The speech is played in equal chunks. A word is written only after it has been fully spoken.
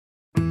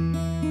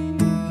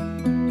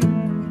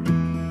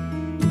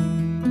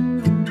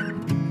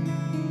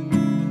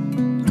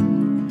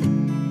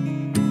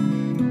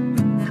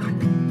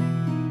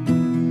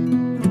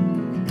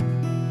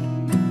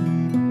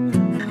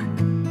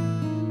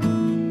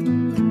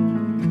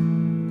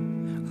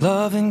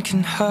Loving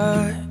can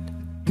hurt.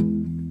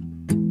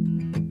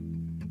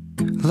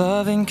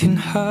 Loving can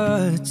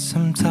hurt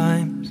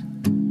sometimes,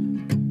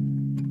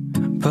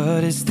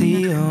 but it's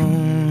the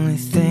only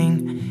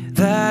thing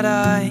that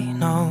I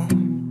know.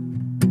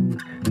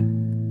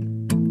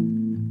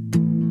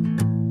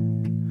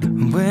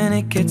 When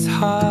it gets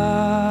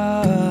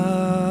hard,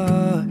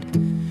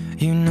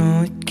 you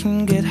know it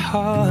can get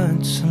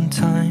hard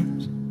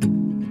sometimes.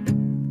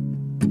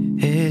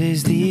 It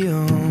is the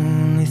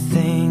only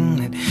thing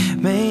that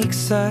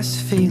makes us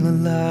feel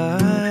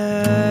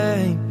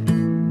alive.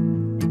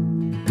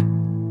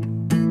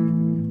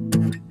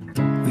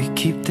 We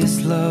keep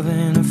this love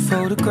in a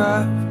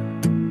photograph.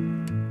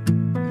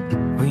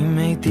 We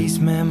made these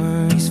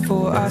memories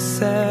for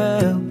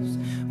ourselves,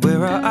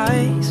 where our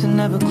eyes are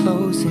never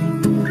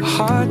closing, our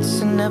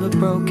hearts are never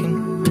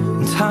broken,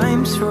 and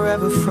time's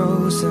forever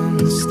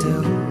frozen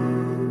still.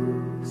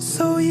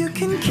 So you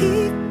can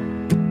keep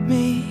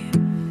me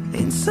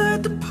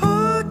inside the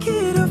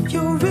pocket of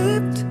your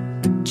ripped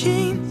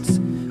jeans,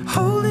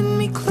 holding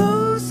me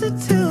closer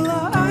till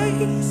our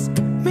eyes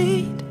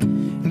meet.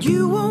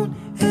 You won't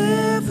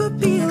ever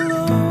be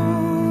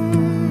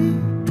alone.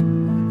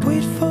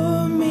 Wait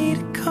for me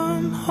to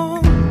come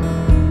home.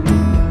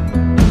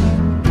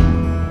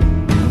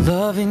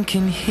 Loving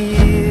can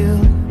heal.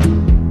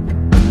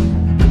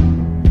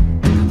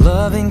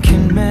 Loving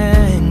can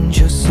mend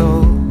your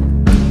soul,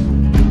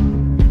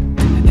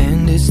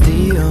 and it's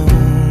the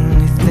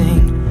only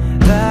thing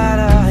that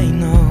I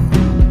know.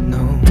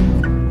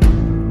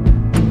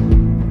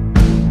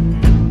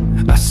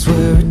 I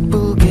swear it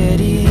will get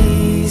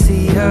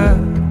easier.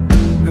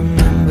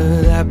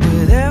 Remember that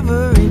with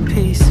every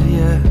piece of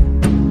you.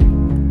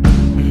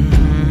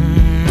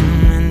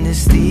 And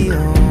it's the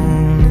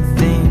only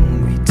thing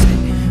we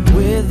take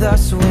with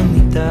us when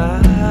we die.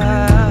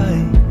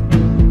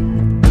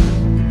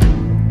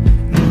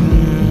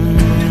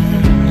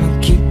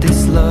 Keep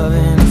this love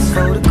in its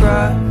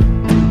photograph.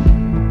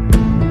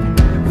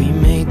 We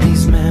made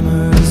these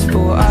memories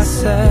for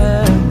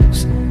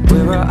ourselves,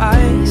 where our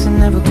eyes are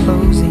never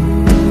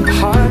closing, our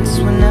hearts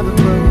were never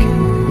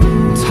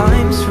broken,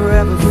 time's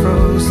forever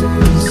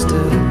frozen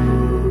still.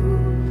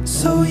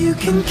 So you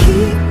can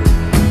keep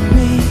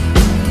me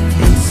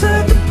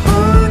inside the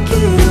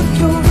pocket of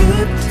your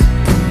ripped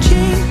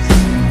jeans,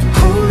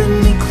 holding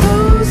me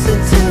closer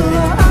till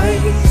our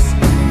eyes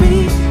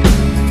meet.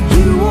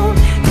 You won't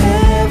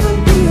ever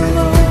be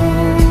alone.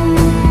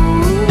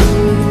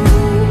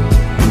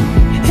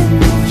 And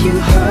if you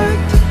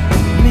hurt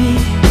me,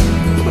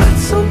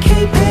 that's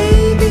okay,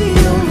 baby.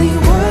 Only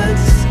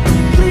words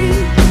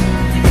bleed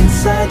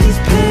inside these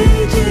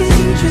pages.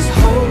 You just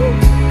hold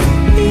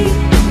me.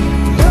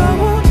 I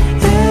won't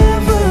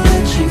ever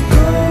let you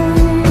go.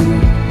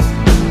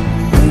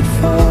 Wait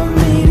for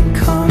me to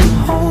come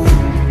home.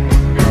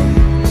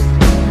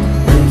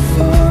 Wait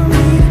for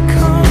me to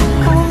come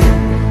home.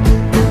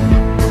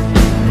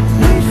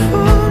 Wait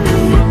for me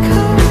to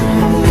come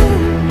home.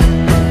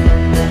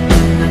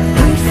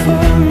 Wait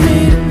for me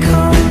to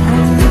come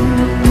home.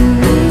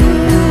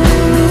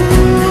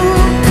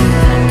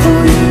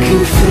 Oh, you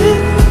can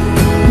fit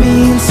me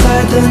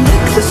inside the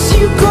necklace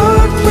you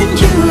got when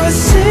you were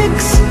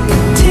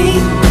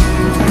 16,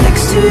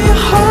 next to your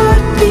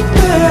heartbeat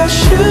where I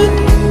should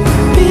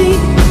be.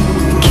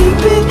 Keep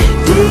it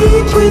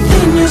deep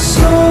within your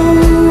soul.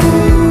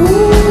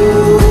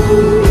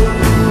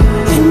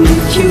 And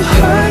if you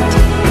hurt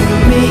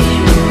me,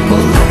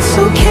 well, that's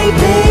okay,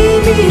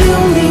 baby.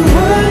 Only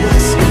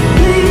words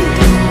bleed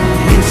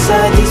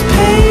inside these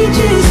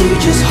pages. You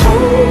just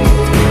hold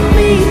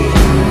me.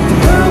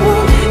 I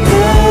won't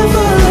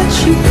ever let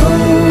you go.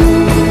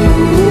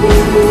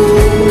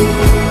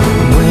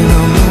 When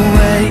I'm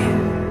away,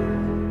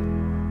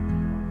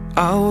 I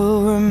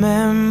will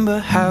remember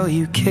how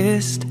you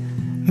kissed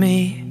me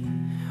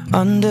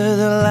under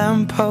the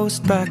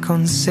lamppost back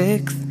on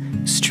 6th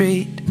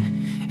Street,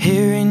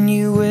 hearing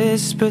you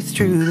whisper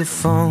through the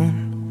phone.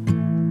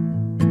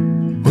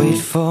 Wait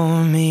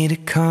for me to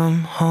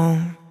come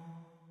home.